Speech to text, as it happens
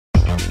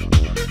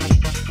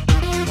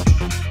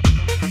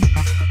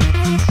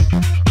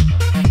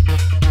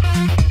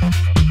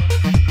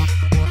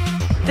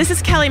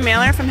Kelly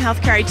Mailer from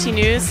Healthcare IT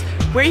News.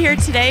 We're here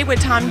today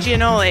with Tom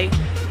Giannuli,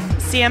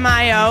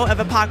 CMIO of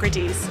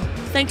Epocrates.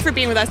 Thanks for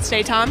being with us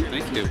today, Tom.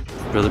 Thank you.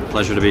 Really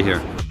pleasure to be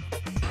here.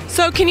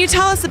 So can you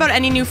tell us about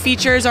any new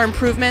features or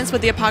improvements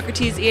with the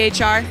Epocrates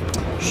EHR?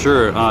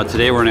 Sure.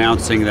 Today we're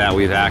announcing that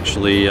we've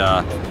actually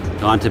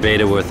gone to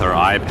beta with our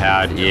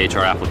iPad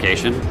EHR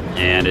application,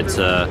 and it's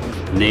a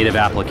native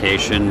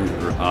application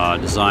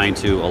designed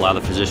to allow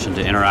the physician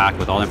to interact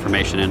with all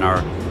information in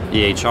our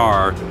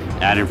EHR,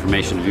 add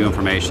information, view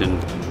information,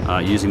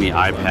 using the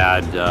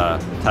iPad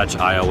Touch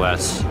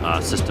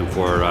iOS system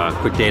for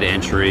quick data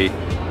entry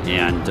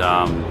and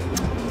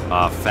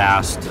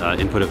fast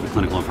input of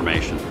clinical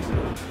information.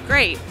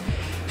 Great.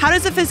 How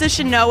does a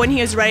physician know when he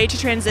is ready to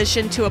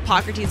transition to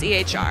Epocrates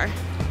EHR?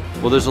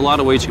 Well, there's a lot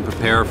of ways you can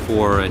prepare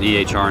for an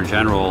EHR in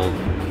general.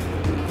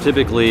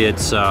 Typically,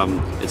 it's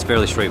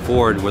fairly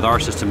straightforward. With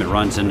our system, it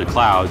runs in the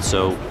cloud,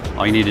 so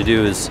all you need to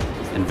do is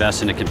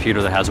invest in a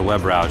computer that has a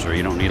web browser.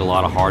 You don't need a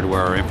lot of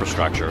hardware or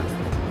infrastructure.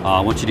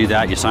 Once you do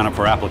that, you sign up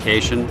for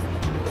application,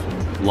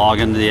 log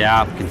into the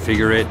app,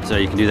 configure it.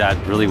 You can do that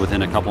really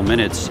within a couple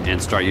minutes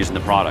and start using the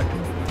product.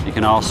 You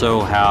can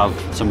also have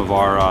some of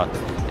our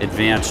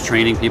advanced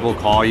training people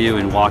call you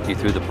and walk you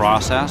through the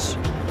process,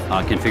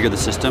 configure the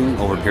system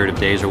over a period of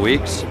days or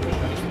weeks.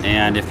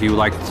 And if you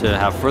like to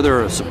have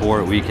further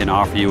support, we can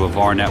offer you a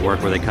VAR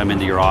network where they come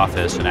into your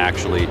office and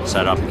actually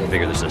set up and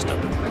configure the system.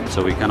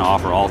 So we kind of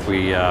offer all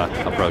three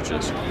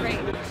approaches. Great.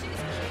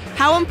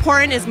 How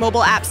important is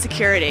mobile app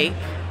security?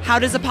 How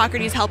does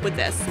Epocrates help with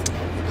this?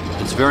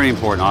 It's very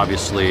important,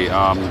 obviously.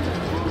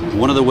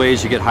 One of the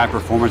ways you get high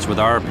performance with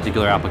our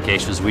particular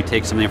application is we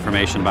take some of the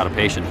information about a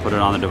patient, put it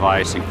on the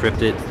device,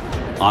 encrypt it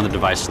on the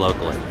device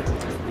locally.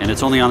 And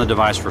it's only on the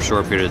device for a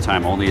short period of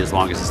time, only as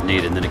long as it's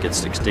needed, and then it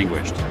gets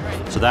extinguished.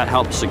 So that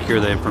helps secure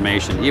the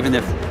information. Even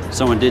if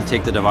someone did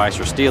take the device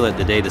or steal it,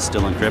 the data is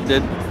still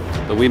encrypted.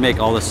 But we make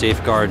all the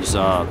safeguards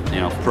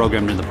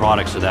programmed into the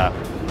product so that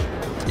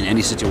in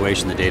any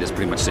situation the data is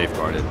pretty much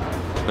safeguarded.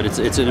 But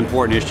it's an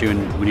important issue,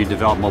 and when you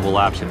develop mobile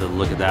apps, you have to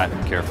look at that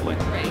carefully.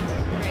 Great.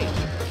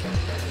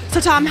 So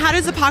Tom, how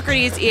does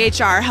Epocrates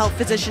EHR help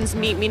physicians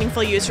meet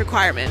meaningful use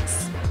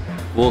requirements?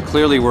 Well,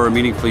 clearly we're a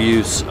meaningful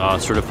use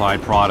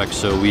certified product,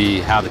 so we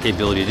have the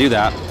capability to do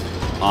that.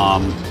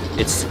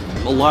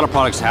 A lot of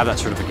products have that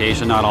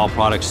certification. Not all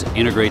products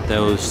integrate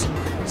those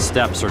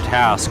steps or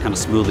tasks kind of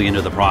smoothly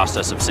into the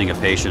process of seeing a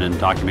patient and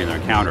documenting their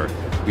encounter.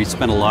 We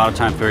spend a lot of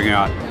time figuring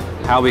out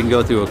how we can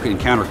go through an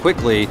encounter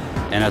quickly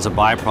and as a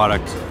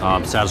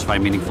byproduct satisfy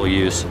meaningful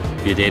use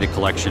via data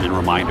collection and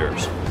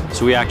reminders.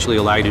 So we actually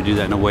allow you to do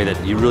that in a way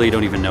that you really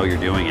don't even know you're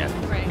doing it.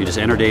 Right. You just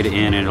enter data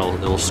in and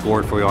it'll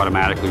score it for you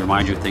automatically,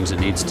 remind you of things it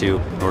needs to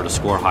in order to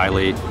score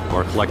highly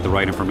or collect the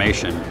right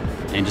information,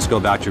 and just go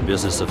about your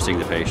business of seeing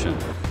the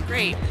patient.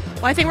 Great.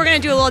 Well, I think we're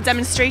going to do a little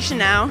demonstration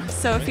now,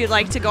 so if you'd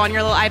like to go on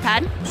your little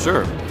iPad.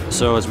 Sure.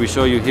 So as we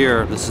show you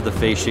here, this is the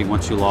face sheet.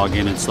 Once you log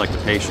in and select the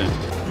patient,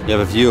 you have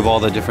a view of all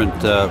the different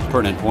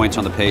pertinent points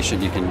on the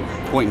patient. You can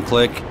point and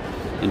click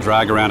and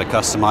drag around to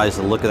customize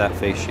the look of that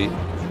face sheet.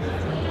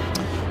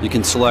 You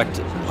can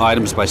select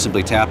items by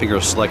simply tapping or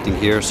selecting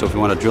here. So if you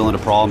want to drill into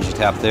problems, you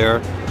tap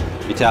there.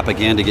 You tap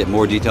again to get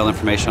more detailed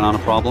information on a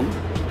problem.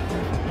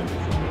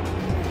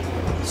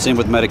 Same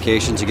with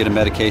medications. You get a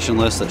medication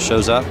list that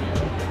shows up.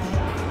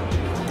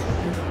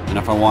 And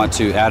if I want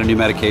to add a new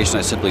medication,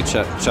 I simply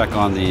check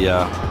on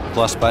the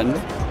plus button.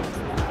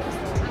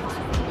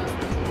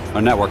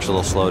 Our network's a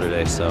little slow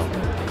today, so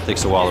it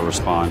takes a while to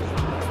respond.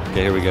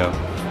 Okay, here we go.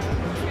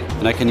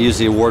 And I can use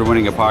the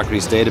award-winning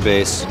Epocrates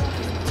database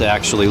to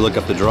actually look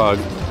up the drug.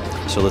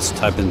 So let's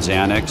type in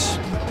Xanax.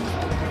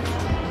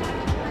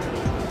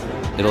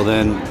 It'll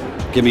then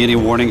give me any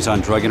warnings on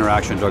drug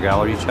interaction, drug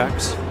allergy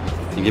checks,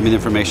 and give me the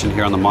information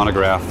here on the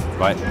monograph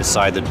right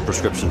beside the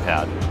prescription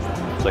pad.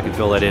 So I can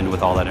fill that in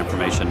with all that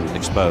information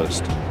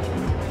exposed.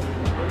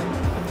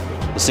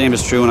 The same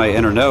is true when I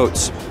enter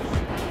notes.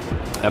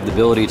 I have the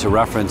ability to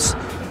reference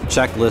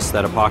checklists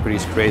that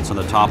Epocrates creates on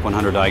the top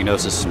 100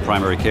 diagnoses in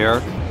primary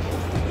care.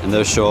 And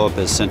those show up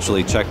as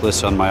essentially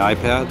checklists on my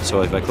iPad.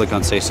 So if I click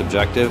on, say,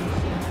 subjective,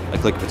 I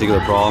click a particular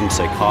problem,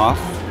 say cough.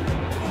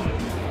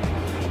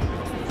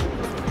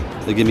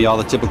 They give me all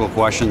the typical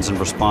questions and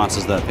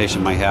responses that a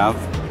patient might have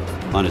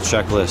on a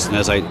checklist. And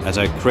as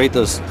I create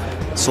those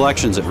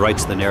selections, it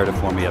writes the narrative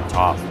for me up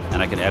top,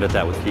 and I can edit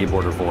that with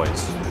keyboard or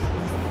voice.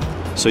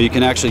 So you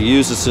can actually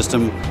use the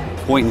system,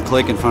 point and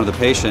click in front of the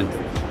patient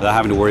without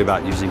having to worry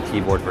about using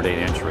keyboard for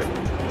data entry.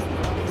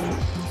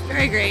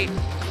 Very great.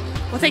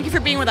 Well, thank you for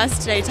being with us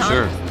today, Tom.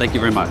 Sure. Thank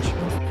you very much.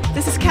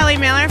 This is Kelly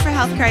Mailer for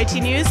Healthcare IT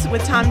News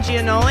with Tom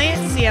Giannulli,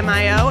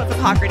 CMIO of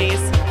Epocrates.